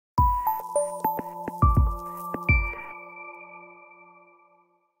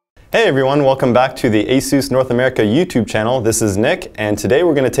Hey everyone, welcome back to the ASUS North America YouTube channel. This is Nick, and today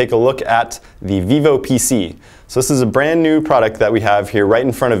we're going to take a look at the VivoPC. So this is a brand new product that we have here right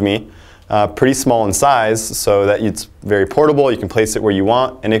in front of me. Pretty small in size, so that it's very portable. You can place it where you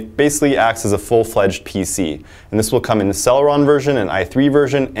want, and it basically acts as a full-fledged PC. And this will come in the Celeron version, an i3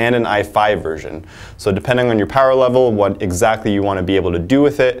 version, and an i5 version. So depending on your power level, what exactly you want to be able to do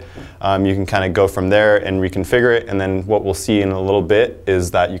with it, you can kind of go from there and reconfigure it. And then what we'll see in a little bit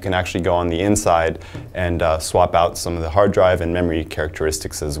is that you can actually go on the inside and swap out some of the hard drive and memory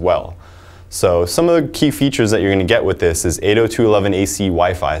characteristics as well. So some of the key features that you're going to get with this is 802.11ac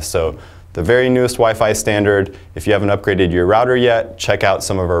Wi-Fi. So the very newest Wi-Fi standard. If you haven't upgraded your router yet, check out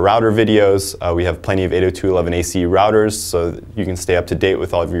some of our router videos. We have plenty of 802.11ac routers, so that you can stay up to date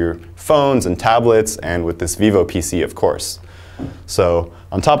with all of your phones and tablets, and with this VivoPC, of course. So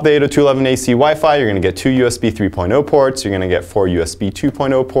on top of the 802.11ac Wi-Fi, you're going to get 2 USB 3.0 ports. You're going to get 4 USB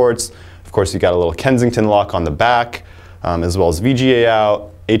 2.0 ports. Of course, you got a little Kensington lock on the back, as well as VGA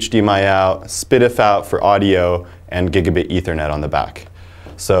out, HDMI out, SPDIF out for audio, and gigabit Ethernet on the back.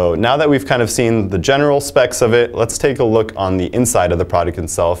 So now that we've kind of seen the general specs of it, let's take a look on the inside of the product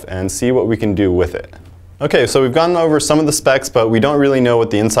itself and see what we can do with it. Okay, so we've gone over some of the specs, but we don't really know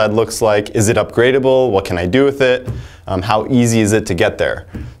what the inside looks like. Is it upgradable? What can I do with it? How easy is it to get there?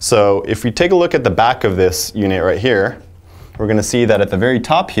 So if we take a look at the back of this unit right here, we're going to see that at the very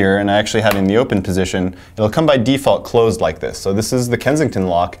top here, and I actually had it in the open position, it'll come by default closed like this. So this is the Kensington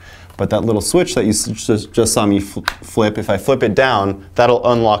lock, but that little switch that you just saw me flip, if I flip it down, that'll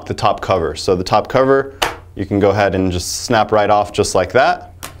unlock the top cover. So the top cover, you can go ahead and just snap right off just like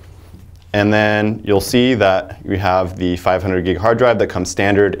that. And then you'll see that we have the 500 gig hard drive that comes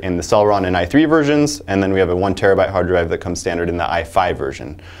standard in the Celeron and i3 versions, and then we have a 1 terabyte hard drive that comes standard in the i5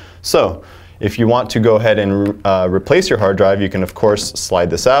 version. So if you want to go ahead and replace your hard drive, you can of course slide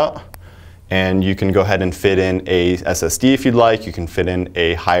this out, and you can go ahead and fit in a SSD if you'd like. You can fit in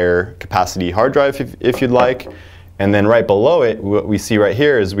a higher capacity hard drive if you'd like. And then right below it, what we see right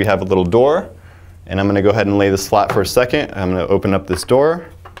here is we have a little door, and I'm going to go ahead and lay this flat for a second. I'm going to open up this door.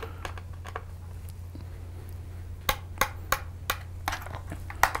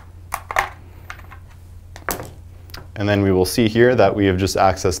 And then we will see here that we have just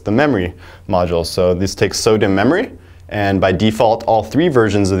accessed the memory module. So this takes SODIMM memory, and by default all 3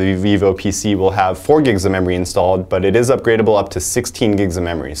 versions of the VivoPC will have 4 gigs of memory installed, but it is upgradable up to 16 gigs of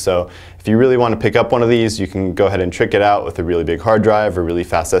memory. So if you really want to pick up one of these, you can go ahead and trick it out with a really big hard drive or really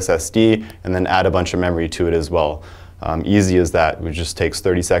fast SSD, and then add a bunch of memory to it as well. Easy as that. It just takes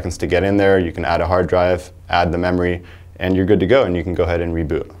 30 seconds to get in there. You can add a hard drive, add the memory, and you're good to go, and you can go ahead and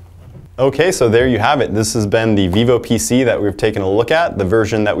reboot. Okay, so there you have it. This has been the VivoPC that we've taken a look at. The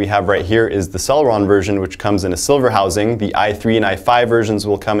version that we have right here is the Celeron version, which comes in a silver housing. The i3 and i5 versions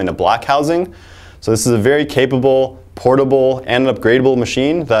will come in a black housing. So this is a very capable, portable, and upgradable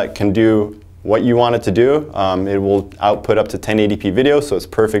machine that can do what you want it to do. It will output up to 1080p video, so it's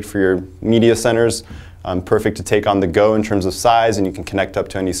perfect for your media centers, perfect to take on the go in terms of size, and you can connect up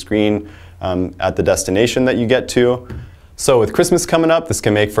to any screen at the destination that you get to. So with Christmas coming up, this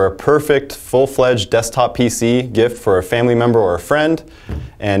can make for a perfect full-fledged desktop PC gift for a family member or a friend.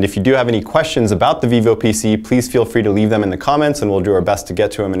 And if you do have any questions about the VivoPC, please feel free to leave them in the comments, and we'll do our best to get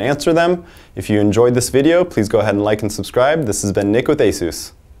to them and answer them. If you enjoyed this video, please go ahead and like and subscribe. This has been Nick with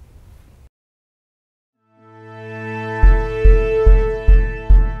ASUS.